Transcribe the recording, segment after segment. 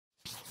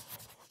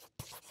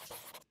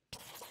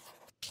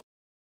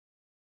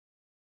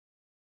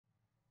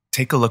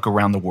Take a look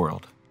around the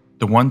world.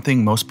 The one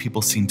thing most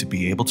people seem to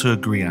be able to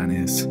agree on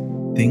is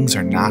things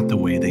are not the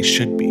way they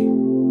should be.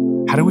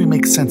 How do we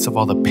make sense of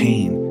all the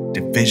pain,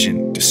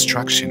 division,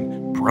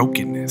 destruction,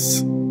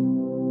 brokenness?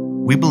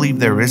 We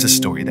believe there is a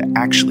story that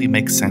actually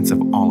makes sense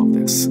of all of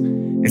this.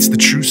 It's the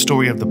true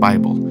story of the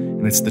Bible,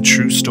 and it's the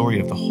true story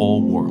of the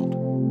whole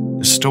world.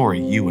 The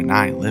story you and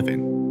I live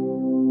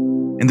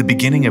in. In the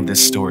beginning of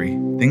this story,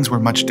 things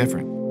were much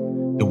different.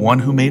 The one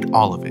who made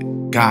all of it,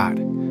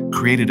 God,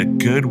 created a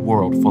good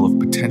world full of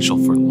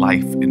potential for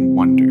life and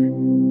wonder.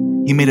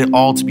 He made it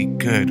all to be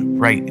good,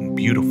 right, and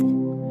beautiful,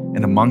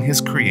 and among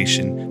his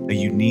creation, a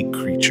unique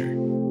creature,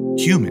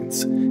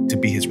 humans, to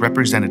be his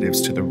representatives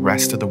to the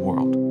rest of the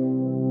world.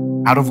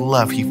 Out of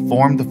love, he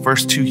formed the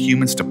first two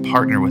humans to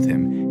partner with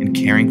him in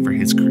caring for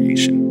his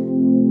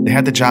creation. They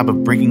had the job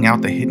of bringing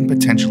out the hidden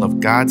potential of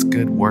God's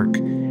good work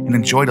and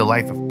enjoyed a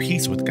life of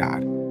peace with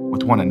God,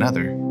 with one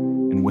another,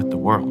 and with the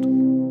world.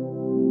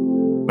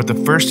 But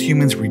the first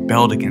humans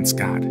rebelled against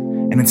God,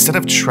 and instead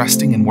of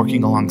trusting and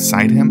working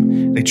alongside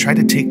him, they tried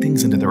to take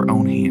things into their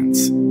own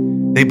hands.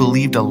 They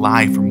believed a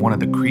lie from one of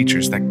the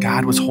creatures that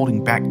God was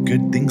holding back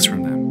good things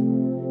from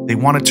them. They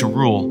wanted to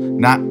rule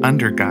not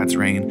under God's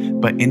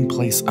reign, but in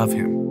place of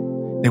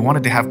him. They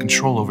wanted to have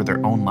control over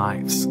their own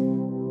lives.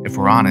 If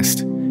we're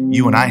honest,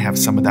 you and I have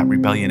some of that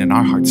rebellion in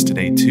our hearts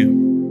today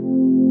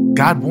too.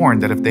 God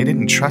warned that if they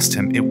didn't trust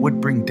him, it would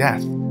bring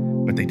death,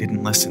 but they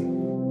didn't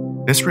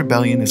listen. This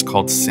rebellion is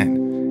called sin,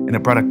 and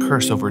it brought a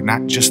curse over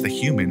not just the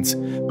humans,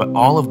 but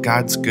all of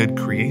God's good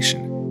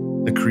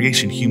creation, the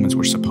creation humans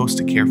were supposed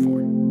to care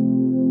for.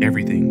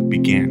 Everything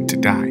began to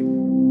die.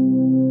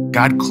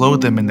 God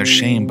clothed them in their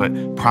shame,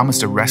 but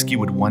promised a rescue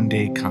would one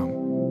day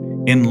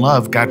come. In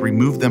love, God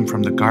removed them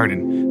from the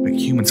garden, but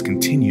humans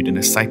continued in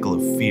a cycle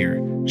of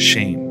fear,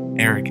 shame,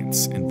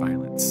 arrogance, and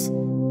violence.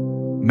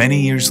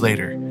 Many years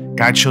later,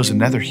 God chose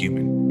another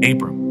human,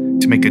 Abram,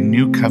 to make a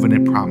new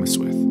covenant promise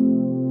with.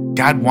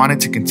 God wanted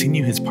to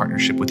continue his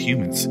partnership with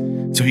humans,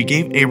 so he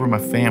gave Abram a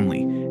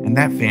family, and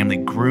that family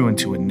grew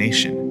into a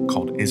nation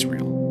called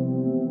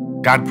Israel.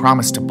 God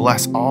promised to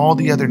bless all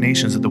the other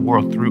nations of the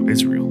world through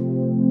Israel.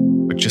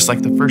 But just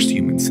like the first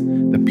humans,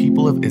 the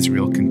people of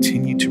Israel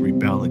continued to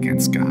rebel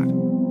against God.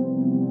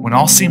 When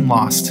all seemed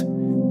lost,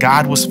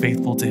 God was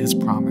faithful to his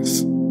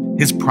promise.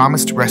 His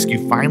promised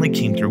rescue finally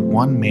came through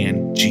one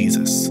man,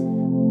 Jesus.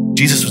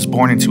 Jesus was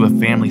born into a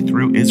family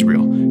through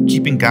Israel,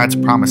 keeping God's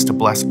promise to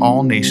bless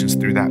all nations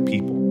through that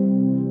people.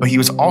 But he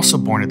was also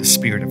born of the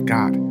Spirit of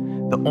God,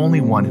 the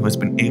only one who has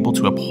been able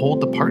to uphold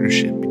the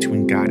partnership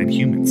between God and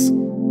humans.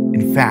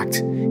 In fact,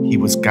 he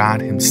was God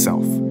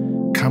himself,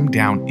 come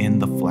down in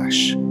the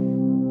flesh.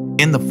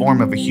 In the form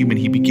of a human,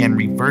 he began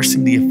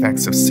reversing the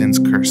effects of sin's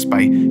curse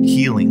by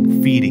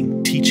healing,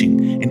 feeding,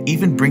 teaching, and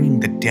even bringing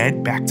the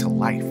dead back to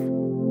life.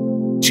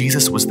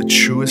 Jesus was the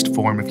truest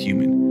form of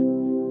human,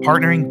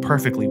 partnering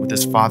perfectly with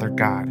his Father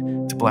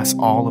God to bless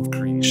all of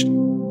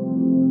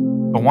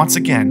creation. But once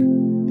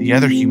again, the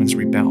other humans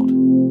rebelled,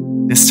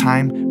 this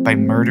time by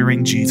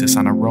murdering Jesus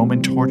on a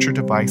Roman torture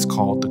device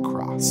called the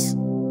cross.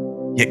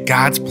 Yet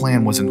God's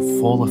plan was in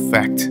full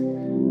effect.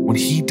 When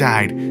he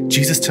died,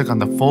 Jesus took on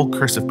the full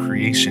curse of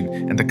creation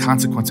and the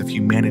consequence of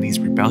humanity's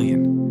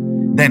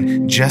rebellion.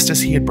 Then, just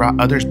as he had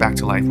brought others back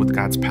to life with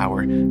God's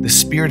power, the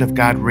Spirit of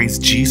God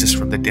raised Jesus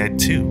from the dead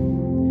too.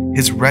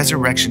 His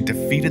resurrection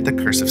defeated the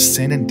curse of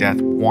sin and death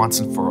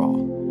once and for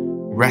all.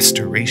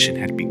 Restoration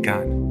had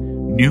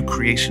begun. New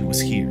creation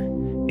was here,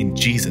 and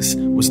Jesus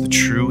was the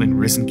true and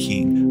risen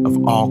King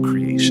of all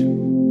creation.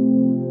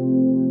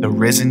 The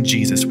risen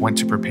Jesus went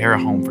to prepare a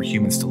home for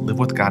humans to live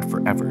with God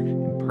forever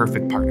in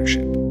perfect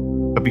partnership.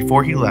 But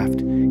before he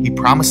left, he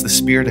promised the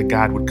Spirit of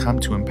God would come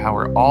to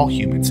empower all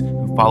humans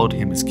who followed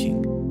him as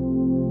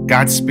King.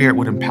 God's Spirit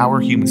would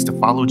empower humans to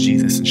follow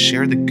Jesus and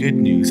share the good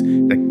news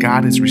that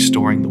God is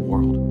restoring the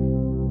world.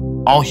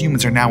 All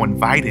humans are now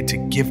invited to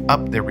give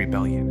up their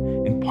rebellion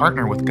and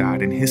partner with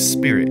God in his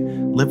Spirit,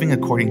 living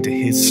according to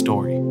his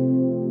story.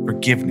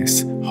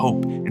 Forgiveness,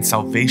 hope, and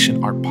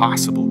salvation are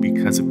possible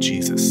because of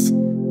Jesus.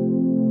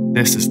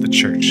 This is the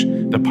church,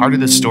 the part of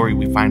the story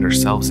we find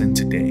ourselves in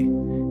today,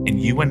 and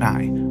you and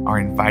I are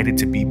invited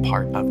to be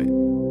part of it.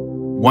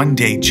 One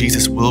day,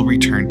 Jesus will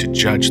return to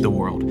judge the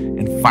world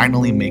and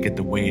finally make it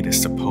the way it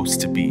is supposed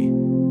to be.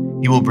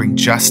 He will bring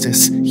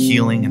justice,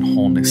 healing, and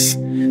wholeness.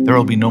 There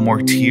will be no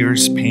more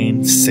tears,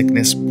 pain,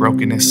 sickness,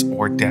 brokenness,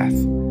 or death.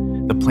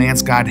 The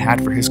plans God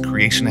had for his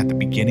creation at the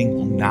beginning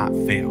will not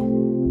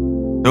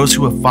fail. Those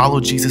who have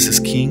followed Jesus as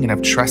King and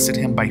have trusted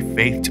him by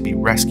faith to be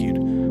rescued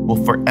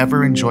will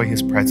forever enjoy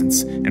his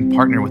presence and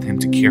partner with him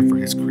to care for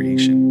his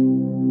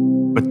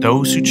creation. But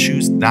those who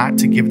choose not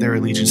to give their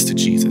allegiance to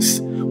Jesus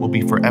will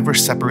be forever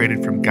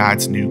separated from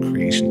God's new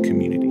creation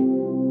community.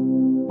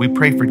 We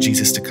pray for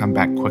Jesus to come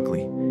back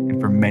quickly and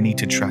for many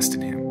to trust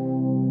in him.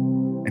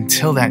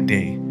 Until that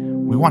day,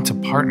 we want to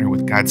partner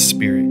with God's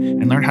Spirit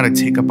and learn how to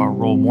take up our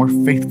role more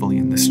faithfully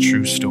in this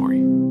true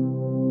story.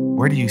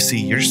 Where do you see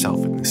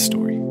yourself in this story?